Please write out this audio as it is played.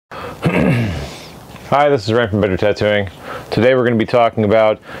Hi, this is Ryan from Better Tattooing. Today we're going to be talking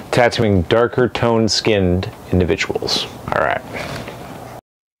about tattooing darker toned skinned individuals. All right.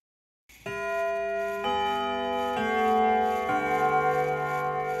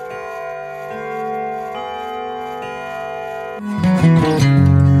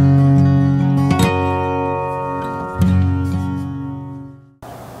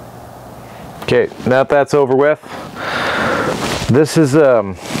 Okay, now that that's over with, this is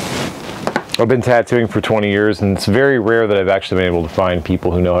I've been tattooing for 20 years, and it's very rare that I've actually been able to find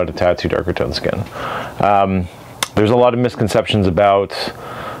people who know how to tattoo darker toned skin. There's a lot of misconceptions about,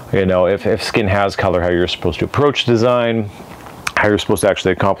 you know, if skin has color, how you're supposed to approach design, how you're supposed to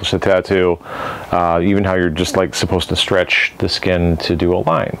actually accomplish the tattoo, even how you're just like supposed to stretch the skin to do a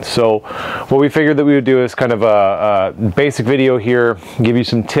line. So what we figured that we would do is kind of a basic video here, give you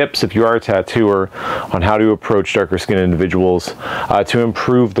some tips if you are a tattooer on how to approach darker skinned individuals to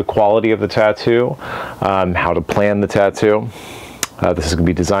improve the quality of the tattoo, how to plan the tattoo. This is going to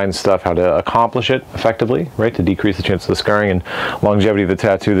be design stuff, how to accomplish it effectively, right, to decrease the chance of the scarring and longevity of the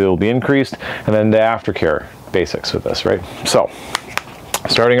tattoo that will be increased, and then the aftercare basics with this, right? So,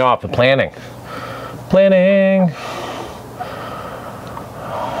 starting off, the planning.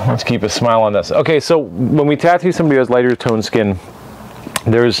 Let's keep a smile on this. Okay, so when we tattoo somebody who has lighter toned skin,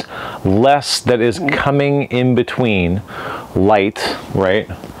 there's less that is coming in between light, right,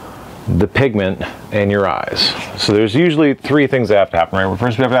 the pigment, and your eyes. So there's usually three things that have to happen, right?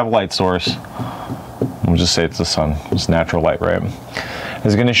 First, we have to have a light source. We'll just say it's the sun. It's natural light, right?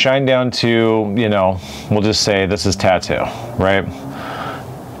 It's going to shine down to, you know, we'll just say this is tattoo, right?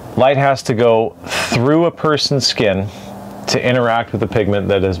 Light has to go through a person's skin to interact with the pigment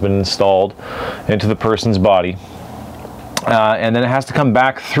that has been installed into the person's body. And then it has to come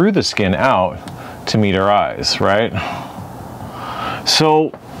back through the skin out to meet our eyes, right?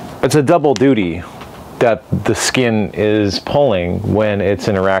 So it's a double duty that the skin is pulling when it's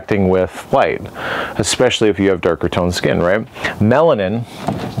interacting with light, especially if you have darker toned skin, right? Melanin,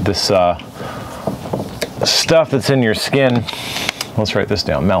 this stuff that's in your skin, let's write this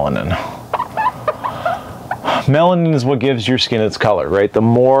down, melanin. Melanin is what gives your skin its color, right? The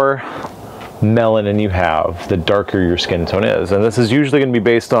more melanin you have, the darker your skin tone is. And this is usually going to be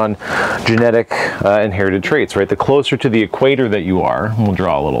based on genetic inherited traits, right? The closer to the equator that you are, we'll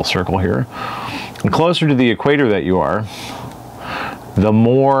draw a little circle here. The closer to the equator that you are, the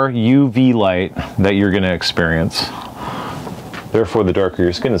more UV light that you're going to experience. Therefore, the darker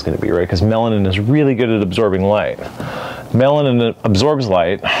your skin is going to be, right? Because melanin is really good at absorbing light. Melanin absorbs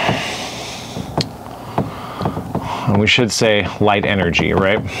light, and we should say light energy,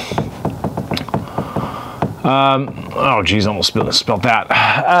 right? Oh geez, almost spelled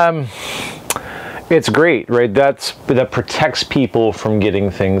that. It's great, right? That protects people from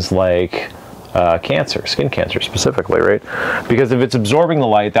getting things like cancer, skin cancer specifically, right? Because if it's absorbing the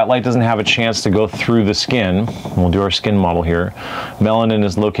light, that light doesn't have a chance to go through the skin. We'll do our skin model here. Melanin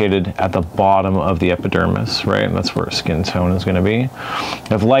is located at the bottom of the epidermis, right? And that's where skin tone is going to be.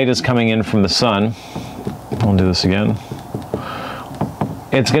 If light is coming in from the sun, we'll do this again.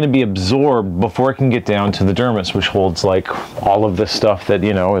 It's going to be absorbed before it can get down to the dermis, which holds like all of this stuff that,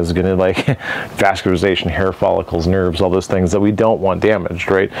 you know, is going to like vascularization, hair follicles, nerves, all those things that we don't want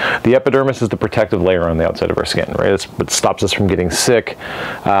damaged, right? The epidermis is the protective layer on the outside of our skin, right? It stops us from getting sick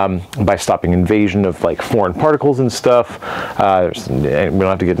by stopping invasion of like foreign particles and stuff. We don't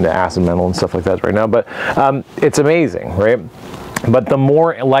have to get into acid mantle and stuff like that right now, but it's amazing, right? But the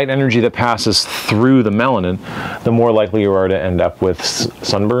more light energy that passes through the melanin, the more likely you are to end up with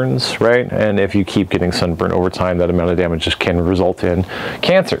sunburns, right? And if you keep getting sunburn over time, that amount of damage just can result in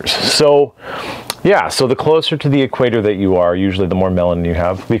cancers. So yeah, so the closer to the equator that you are, usually the more melanin you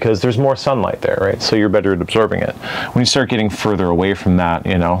have, because there's more sunlight there, right? So you're better at absorbing it. When you start getting further away from that,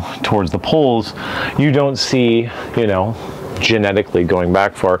 you know, towards the poles, you don't see, you know, genetically going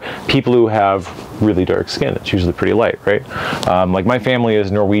back far, people who have really dark skin. It's usually pretty light, right? Like my family is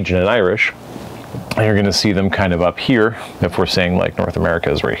Norwegian and Irish, and you're going to see them kind of up here, if we're saying like North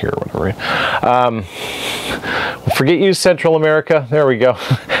America is right here or whatever, right? Forget you, Central America. There we go.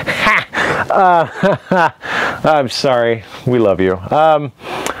 I'm sorry. We love you.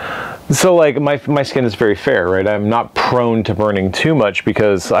 So like my skin is very fair, right? I'm not prone to burning too much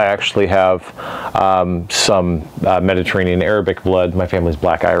because I actually have some Mediterranean Arabic blood. My family's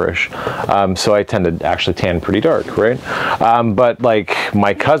Black Irish, so I tend to actually tan pretty dark, right? But like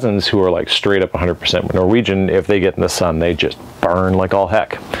my cousins who are like straight up 100% Norwegian, if they get in the sun, they just burn like all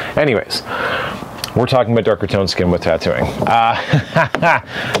heck. Anyways, we're talking about darker toned skin with tattooing.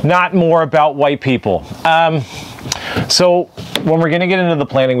 Not more about white people. So when we're going to get into the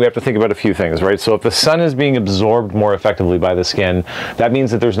planning, we have to think about a few things, right? So if the sun is being absorbed more effectively by the skin, that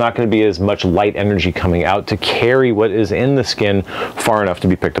means that there's not going to be as much light energy coming out to carry what is in the skin far enough to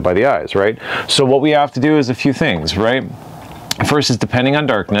be picked up by the eyes, right? So what we have to do is a few things, right? First is depending on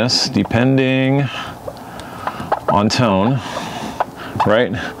darkness, depending on tone,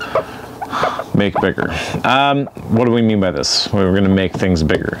 right? Make bigger. What do we mean by this? We're going to make things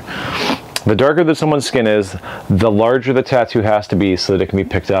bigger. The darker that someone's skin is, the larger the tattoo has to be so that it can be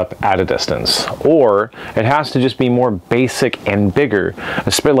picked up at a distance. Or it has to just be more basic and bigger.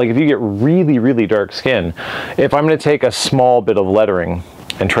 Especially like if you get really, really dark skin, if I'm going to take a small bit of lettering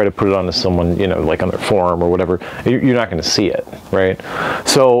and try to put it onto someone, you know, like on their forearm or whatever, you're not going to see it, right?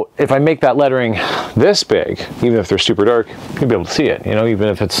 So if I make that lettering this big, even if they're super dark, you'll be able to see it, you know, even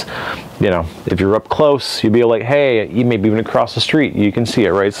if it's, you know, if you're up close, you'll be like, hey, you maybe even across the street, you can see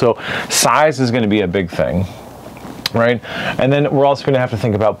it, right? So size is going to be a big thing, right? And then we're also going to have to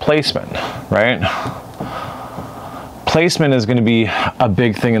think about placement, right? Placement is going to be a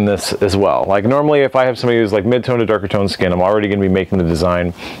big thing in this as well. Like normally if I have somebody who's like mid-tone to darker tone skin, I'm already going to be making the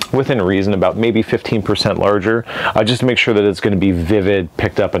design within reason about maybe 15% larger, just to make sure that it's going to be vivid,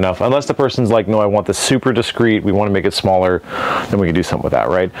 picked up enough. Unless the person's like, no, I want this super discreet, we want to make it smaller, then we can do something with that,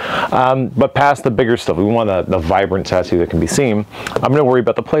 right? But past the bigger stuff, we want the vibrant tattoo that can be seen. I'm going to worry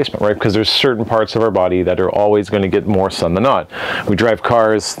about the placement, right? Because there's certain parts of our body that are always going to get more sun than not. We drive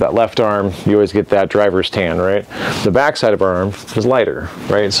cars, that left arm, you always get that driver's tan, right? The back side of our arm is lighter,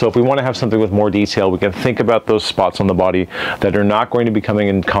 right? So if we want to have something with more detail, we can think about those spots on the body that are not going to be coming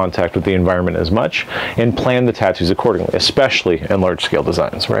in contact with the environment as much and plan the tattoos accordingly, especially in large scale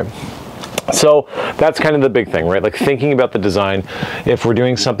designs, right? So that's kind of the big thing, right? Like thinking about the design. If we're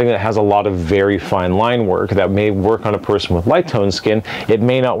doing something that has a lot of very fine line work that may work on a person with light toned skin, it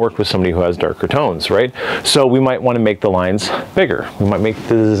may not work with somebody who has darker tones, right? So we might want to make the lines bigger. We might make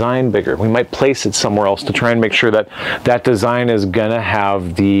the design bigger. We might place it somewhere else to try and make sure that that design is gonna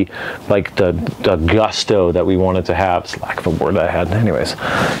have the gusto that we want it to have. It's lack of a word I had. Anyways,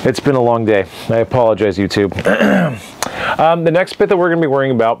 it's been a long day. I apologize, YouTube. The next bit that we're gonna be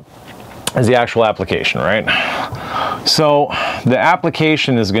worrying about is the actual application, right? So the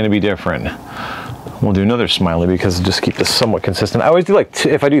application is going to be different. We'll do another smiley because just keep this somewhat consistent. I always do like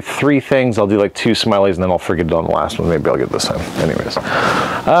if I do 3 things, I'll do like 2 smileys and then I'll forget it on the last one. Maybe I'll get it this time. Anyways,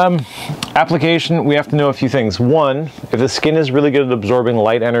 application, we have to know a few things. One, if the skin is really good at absorbing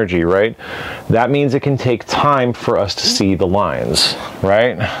light energy, right? That means it can take time for us to see the lines,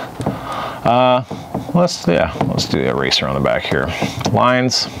 right? Let's do the eraser on the back here.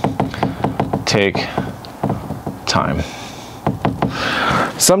 Lines take time.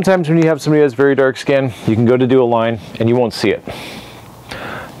 Sometimes when you have somebody who has very dark skin, you can go to do a line and you won't see it.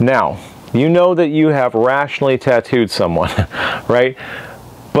 Now, you know that you have rationally tattooed someone, right?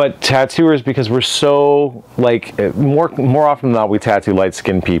 But tattooers, because we're so, like, more often than not, we tattoo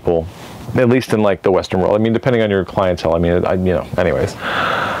light-skinned people, at least in like the Western world. I mean, depending on your clientele, I mean, you know, anyways.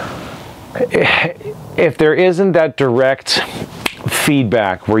 If there isn't that direct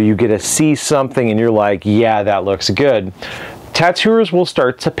feedback where you get to see something and you're like, yeah, that looks good, tattooers will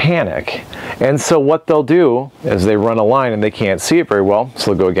start to panic. And so what they'll do is they run a line and they can't see it very well,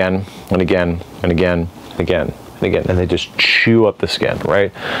 so they'll go again and again and again and again and again, and they just chew up the skin,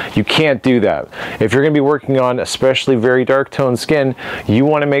 right? You can't do that. If you're going to be working on especially very dark toned skin, you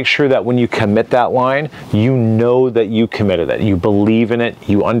want to make sure that when you commit that line, you know that you committed it. You believe in it,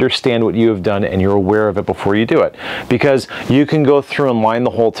 you understand what you have done, and you're aware of it before you do it. Because you can go through and line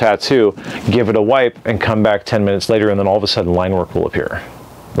the whole tattoo, give it a wipe, and come back 10 minutes later, and then all of a sudden line work will appear.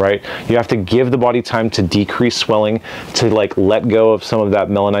 Right? You have to give the body time to decrease swelling, to like let go of some of that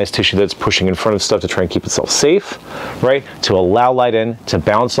melanized tissue that's pushing in front of stuff to try and keep itself safe, right? To allow light in, to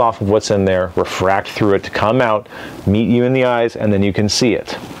bounce off of what's in there, refract through it, to come out, meet you in the eyes, and then you can see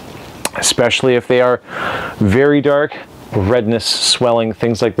it. Especially if they are very dark, redness, swelling,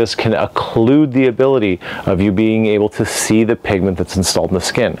 things like this can occlude the ability of you being able to see the pigment that's installed in the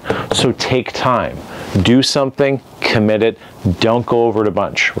skin. So take time, do something, commit it, don't go over it a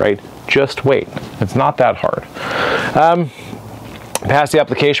bunch, right? Just wait. It's not that hard. Past the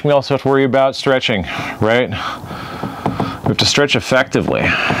application, we also have to worry about stretching, right? We have to stretch effectively.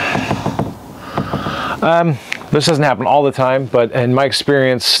 This doesn't happen all the time, but in my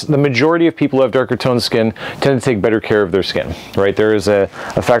experience, the majority of people who have darker toned skin tend to take better care of their skin, right? There is a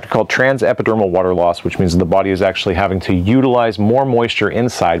factor called transepidermal water loss, which means the body is actually having to utilize more moisture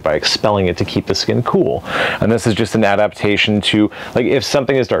inside by expelling it to keep the skin cool. And this is just an adaptation to, like, if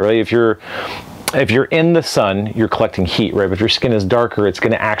something is dark, right? If you're if you're in the sun, you're collecting heat, right? But if your skin is darker, it's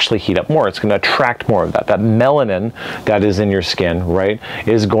going to actually heat up more. It's going to attract more of that. That melanin that is in your skin, right,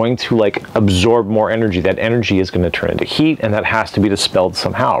 is going to like absorb more energy. That energy is going to turn into heat, and that has to be dispelled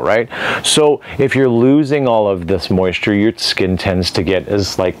somehow, right? So if you're losing all of this moisture, your skin tends to get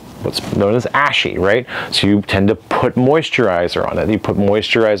as like what's known as ashy, right? So you tend to put moisturizer on it. You put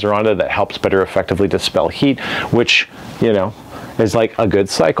moisturizer on it that helps better effectively dispel heat, which, you know, is like a good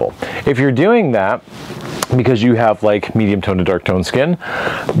cycle. If you're doing that because you have like medium tone to dark tone skin,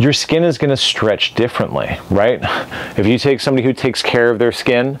 your skin is going to stretch differently, right? If you take somebody who takes care of their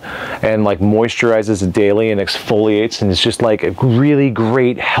skin and like moisturizes it daily and exfoliates, and it's just like a really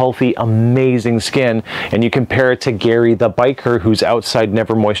great, healthy, amazing skin, and you compare it to Gary the biker who's outside,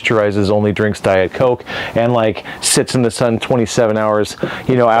 never moisturizes, only drinks Diet Coke, and like sits in the sun 27 hours,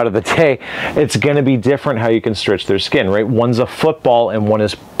 you know, out of the day, it's going to be different how you can stretch their skin, right? One's a football and one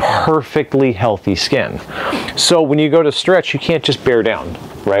is perfectly healthy skin. So when you go to stretch, you can't just bear down,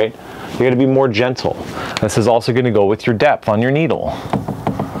 right? You got to be more gentle. This is also going to go with your depth on your needle,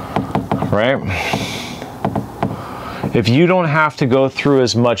 right? If you don't have to go through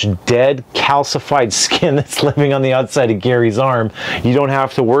as much dead, calcified skin that's living on the outside of Gary's arm, you don't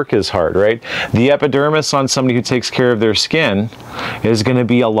have to work as hard, right? The epidermis on somebody who takes care of their skin is going to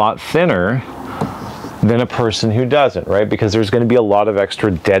be a lot thinner than a person who doesn't, right? Because there's going to be a lot of extra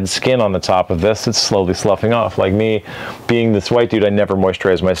dead skin on the top of this. It's slowly sloughing off. Like me, being this white dude, I never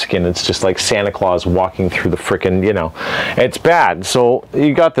moisturize my skin. It's just like Santa Claus walking through the frickin', you know, it's bad. So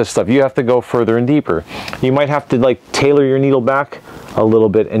you got this stuff. You have to go further and deeper. You might have to like tailor your needle back a little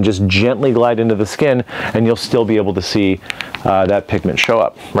bit and just gently glide into the skin, and you'll still be able to see that pigment show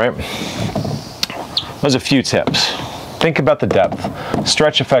up, right? There's a few tips. Think about the depth.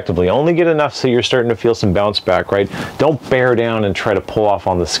 Stretch effectively. Only get enough so you're starting to feel some bounce back, right? Don't bear down and try to pull off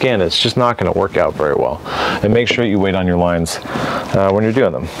on the skin. It's just not going to work out very well. And make sure you wait on your lines when you're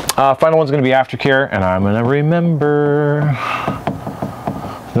doing them. Final one's going to be aftercare, and I'm going to remember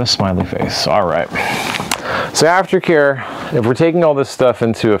the smiley face. All right. So aftercare, if we're taking all this stuff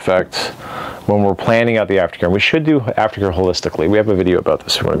into effect when we're planning out the aftercare, we should do aftercare holistically. We have a video about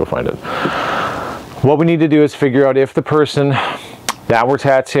this if you want to go find it. What we need to do is figure out if the person that we're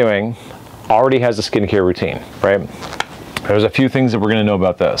tattooing already has a skincare routine, right? There's a few things that we're going to know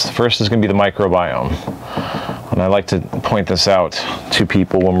about this. First is going to be the microbiome. And I like to point this out to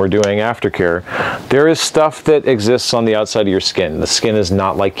people when we're doing aftercare. There is stuff that exists on the outside of your skin. The skin is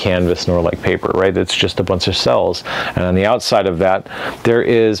not like canvas nor like paper, right? It's just a bunch of cells. And on the outside of that, there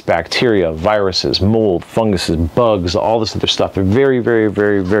is bacteria, viruses, mold, funguses, bugs, all this other stuff. They're very, very,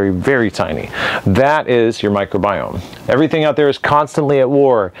 very, very, very tiny. That is your microbiome. Everything out there is constantly at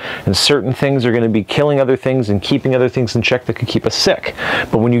war, and certain things are going to be killing other things and keeping other things in check that could keep us sick.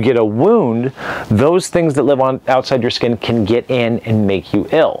 But when you get a wound, those things that live on outside your skin can get in and make you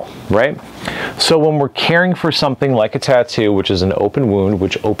ill, right? So when we're caring for something like a tattoo, which is an open wound,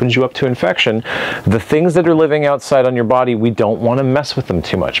 which opens you up to infection, the things that are living outside on your body, we don't want to mess with them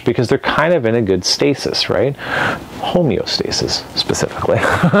too much because they're kind of in a good stasis, right? Homeostasis, specifically.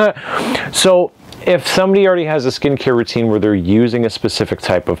 So if somebody already has a skincare routine where they're using a specific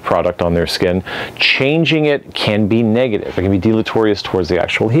type of product on their skin, changing it can be negative. It can be deleterious towards the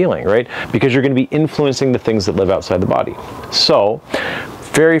actual healing, right? Because you're going to be influencing the things that live outside the body. So,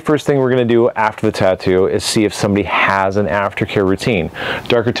 very first thing we're going to do after the tattoo is see if somebody has an aftercare routine.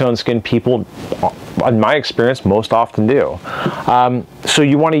 Darker toned skin people, in my experience, most often do. So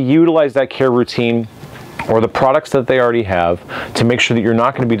you want to utilize that care routine or the products that they already have to make sure that you're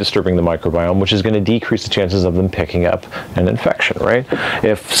not going to be disturbing the microbiome, which is going to decrease the chances of them picking up an infection, right?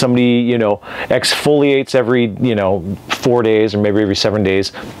 If somebody, you know, exfoliates every, you know, 4 days or maybe every 7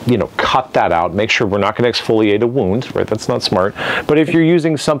 days, you know, cut that out. Make sure we're not going to exfoliate a wound, right? That's not smart. But if you're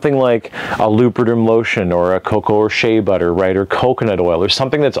using something like a Lubriderm lotion or a cocoa or shea butter, right, or coconut oil or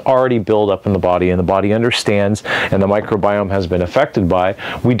something that's already built up in the body and the body understands and the microbiome has been affected by,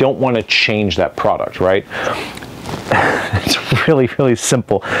 we don't want to change that product, right? It's really, really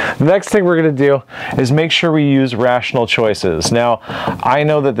simple. The next thing we're going to do is make sure we use rational choices. Now, I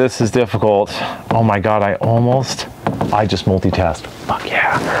know that this is difficult. Oh my God, I just multitasked. Fuck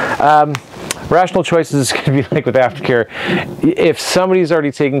yeah. Rational choices is going to be like with aftercare. If somebody's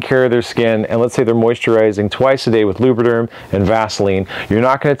already taking care of their skin, and let's say they're moisturizing twice a day with Lubriderm and Vaseline, you're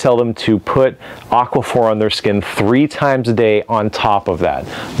not going to tell them to put Aquaphor on their skin 3 times a day on top of that.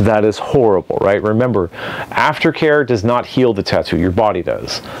 That is horrible, right? Remember, aftercare does not heal the tattoo. Your body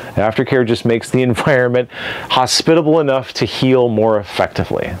does. Aftercare just makes the environment hospitable enough to heal more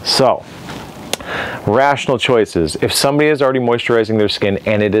effectively. So, Rational choices. If somebody is already moisturizing their skin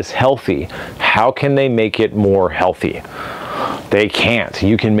and it is healthy, how can they make it more healthy? They can't.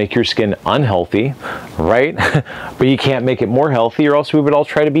 You can make your skin unhealthy, right? But you can't make it more healthy, or else we would all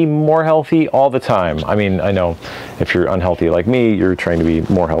try to be more healthy all the time. I mean, I know if you're unhealthy like me, you're trying to be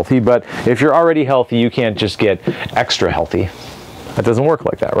more healthy, but if you're already healthy, you can't just get extra healthy. That doesn't work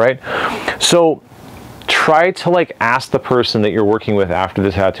like that, right? So try to like ask the person that you're working with after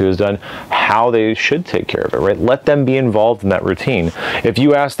the tattoo is done how they should take care of it, right? Let them be involved in that routine. If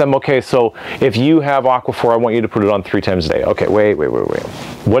you ask them, okay, so if you have Aquaphor, I want you to put it on 3 times a day. Okay, wait.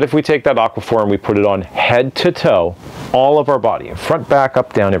 What if we take that Aquaphor and we put it on head to toe, all of our body, front, back,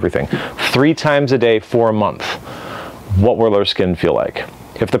 up, down, everything, 3 times a day for a month? What will our skin feel like?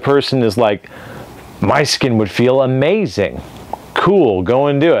 If the person is like, my skin would feel amazing, cool, go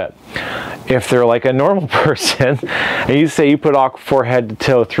and do it. If they're like a normal person and you say you put Aquaphor head to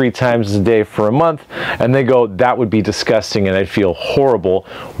toe 3 times a day for a month, and they go, that would be disgusting and I'd feel horrible,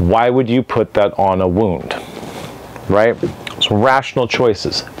 why would you put that on a wound, right? So rational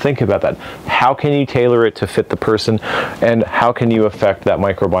choices. Think about that. How can you tailor it to fit the person, and how can you affect that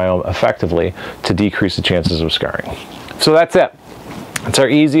microbiome effectively to decrease the chances of scarring? So that's it. It's our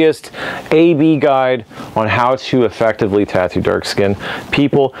easiest A-B guide on how to effectively tattoo dark skin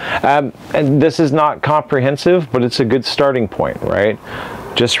people. And this is not comprehensive, but it's a good starting point, right?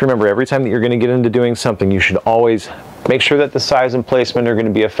 Just remember, every time that you're going to get into doing something, you should always make sure that the size and placement are going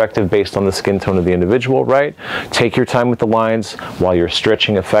to be effective based on the skin tone of the individual, right? Take your time with the lines while you're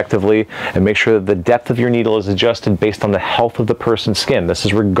stretching effectively, and make sure that the depth of your needle is adjusted based on the health of the person's skin. This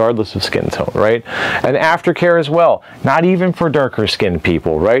is regardless of skin tone, right? And aftercare as well, not even for darker skinned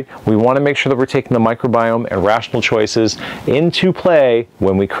people, right? We want to make sure that we're taking the microbiome and rational choices into play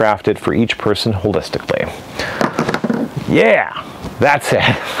when we craft it for each person holistically. Yeah! That's it.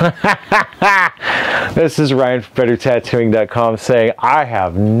 This is Ryan from BetterTattooing.com saying, I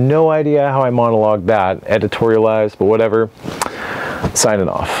have no idea how I monologued that, editorialized, but whatever. Signing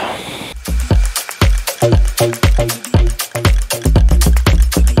off.